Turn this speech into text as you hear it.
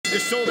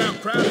This sold-out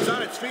crowd is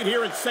on its feet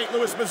here in St.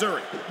 Louis,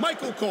 Missouri.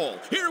 Michael Cole,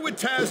 here with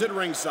Taz at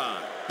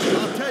ringside.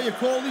 I'll tell you,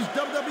 Cole, these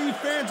WWE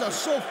fans are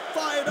so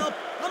fired up,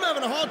 I'm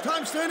having a hard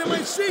time staying in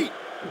my seat.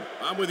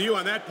 I'm with you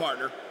on that,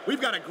 partner. We've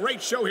got a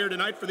great show here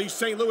tonight for these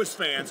St. Louis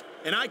fans,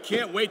 and I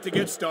can't wait to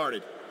get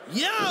started.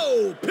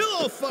 Yo,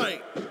 pillow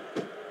fight!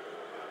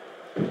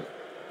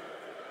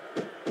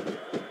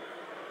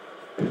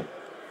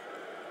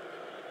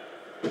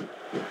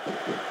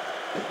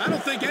 I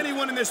don't think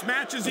anyone in this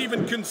match has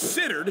even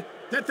considered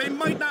that they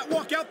might not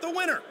walk out the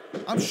winner.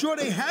 I'm sure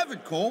they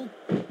haven't, Cole.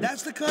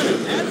 That's the kind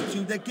of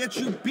attitude that gets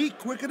you beat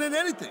quicker than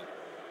anything.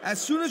 As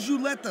soon as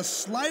you let the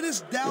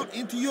slightest doubt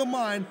into your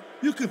mind,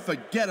 you can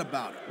forget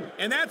about it.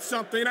 And that's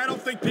something I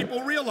don't think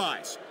people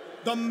realize.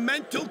 The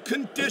mental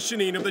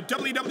conditioning of the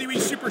WWE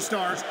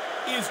superstars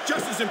is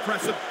just as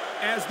impressive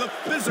as the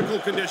physical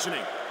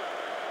conditioning.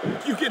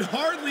 You can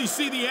hardly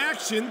see the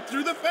action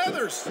through the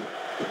feathers.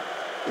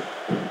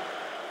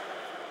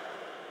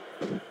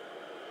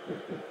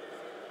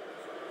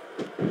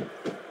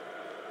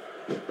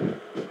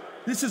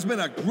 This has been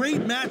a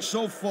great match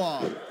so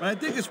far, but I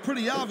think it's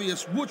pretty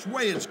obvious which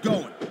way it's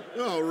going.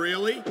 Oh,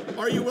 really?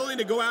 Are you willing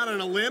to go out on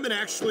a limb and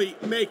actually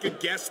make a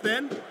guess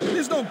then?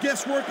 There's no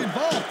guesswork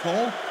involved,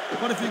 Cole.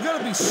 But if you're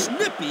gonna be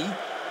snippy,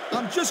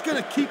 I'm just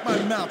gonna keep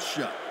my mouth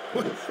shut.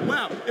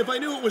 Wow, if I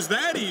knew it was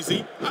that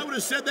easy, I would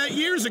have said that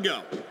years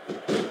ago.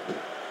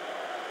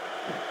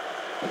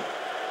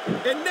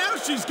 And now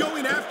she's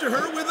going after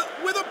her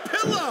with a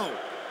pillow.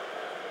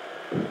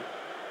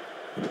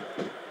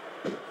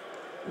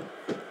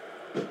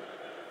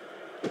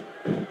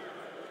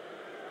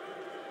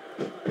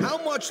 How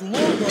much longer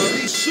are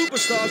these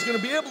superstars going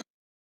to be able to...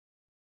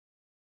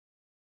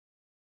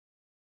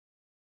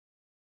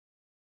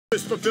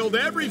 This fulfilled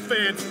every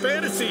fan's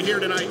fantasy here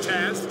tonight,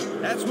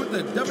 Taz. That's what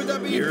the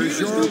WWE Here's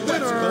Divas your do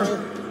best, winner.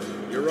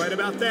 Cole. You're right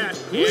about that.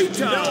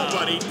 Lita. And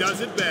nobody does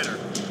it better.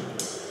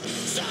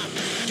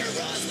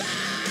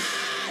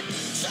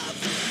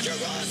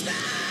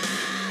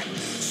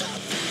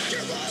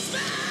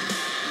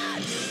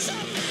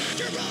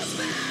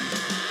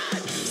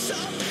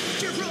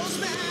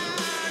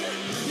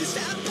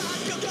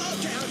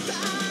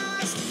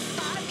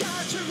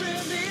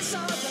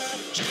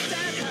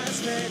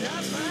 Made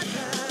up my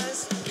past.